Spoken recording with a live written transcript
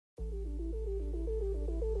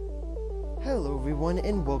Hello everyone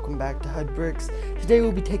and welcome back to HUD Bricks. Today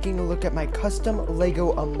we'll be taking a look at my custom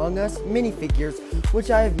LEGO Among Us minifigures, which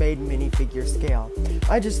I have made minifigure scale.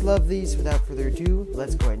 I just love these. Without further ado,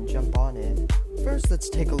 let's go ahead and jump on in. First, let's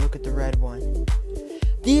take a look at the red one.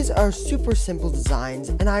 These are super simple designs,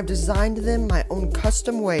 and I've designed them my own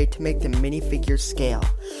custom way to make them minifigure scale.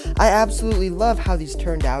 I absolutely love how these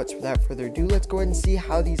turned out, so without further ado, let's go ahead and see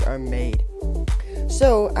how these are made.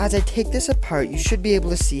 So, as I take this apart, you should be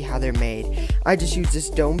able to see how they're made. I just use this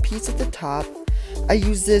dome piece at the top. I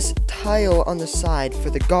use this tile on the side for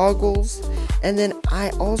the goggles. And then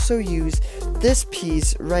I also use this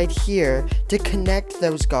piece right here to connect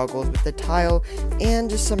those goggles with the tile and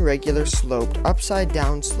just some regular sloped, upside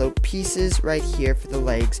down sloped pieces right here for the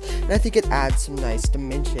legs. And I think it adds some nice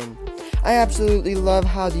dimension. I absolutely love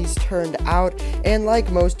how these turned out, and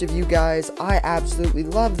like most of you guys, I absolutely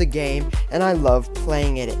love the game and I love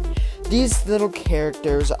playing it. These little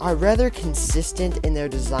characters are rather consistent in their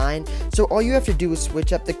design, so all you have to do is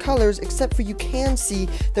switch up the colors, except for you can see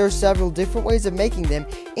there are several different ways of making them,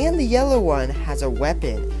 and the yellow one has a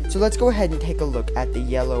weapon. So let's go ahead and take a look at the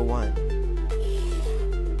yellow one.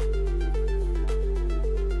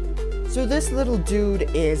 So this little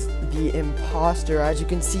dude is the imposter, as you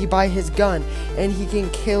can see by his gun, and he can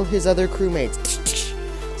kill his other crewmates.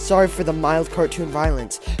 Sorry for the mild cartoon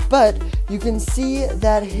violence, but you can see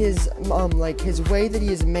that his way that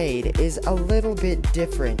he is made is a little bit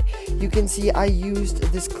different. You can see I used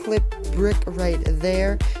this clip brick right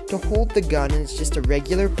there to hold the gun, and it's just a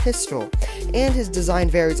regular pistol. And his design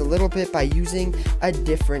varies a little bit by using a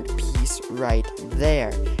different piece right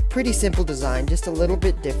there. Pretty simple design, just a little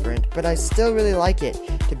bit different, but I still really like it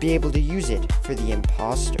to be able to use it for the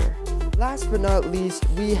imposter. Last but not least,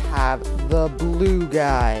 we have the blue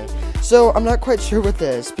guy. So I'm not quite sure what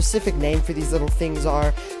the specific name for these little things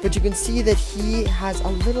are, but you can see that he has a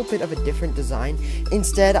little bit of a different design.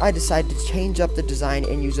 Instead, I decided to change up the design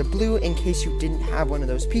and use a blue in case you didn't have one of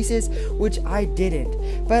those pieces, which I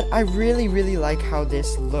didn't. But I really like how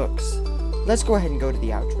this looks. Let's go ahead and go to the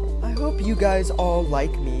outro. I hope you guys all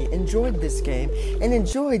like me, enjoyed this game, and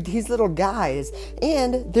enjoyed these little guys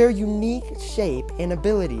and their unique shape and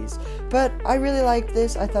abilities. But I really liked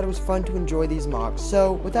this. I thought it was fun to enjoy these mocks.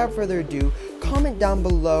 So without further ado, comment down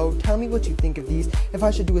below, tell me what you think of these, if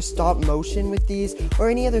I should do a stop motion with these, or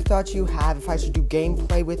any other thoughts you have, if I should do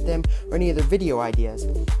gameplay with them, or any other video ideas.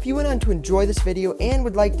 If you went on to enjoy this video and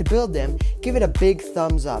would like to build them, give it a big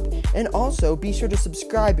thumbs up. And also, be sure to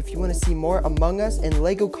subscribe if you want to see more Among Us and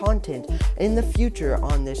LEGO content in the future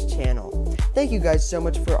on this channel. Thank you guys so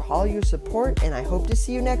much for all your support, and I hope to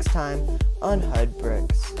see you next time on HUD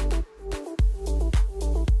Bricks.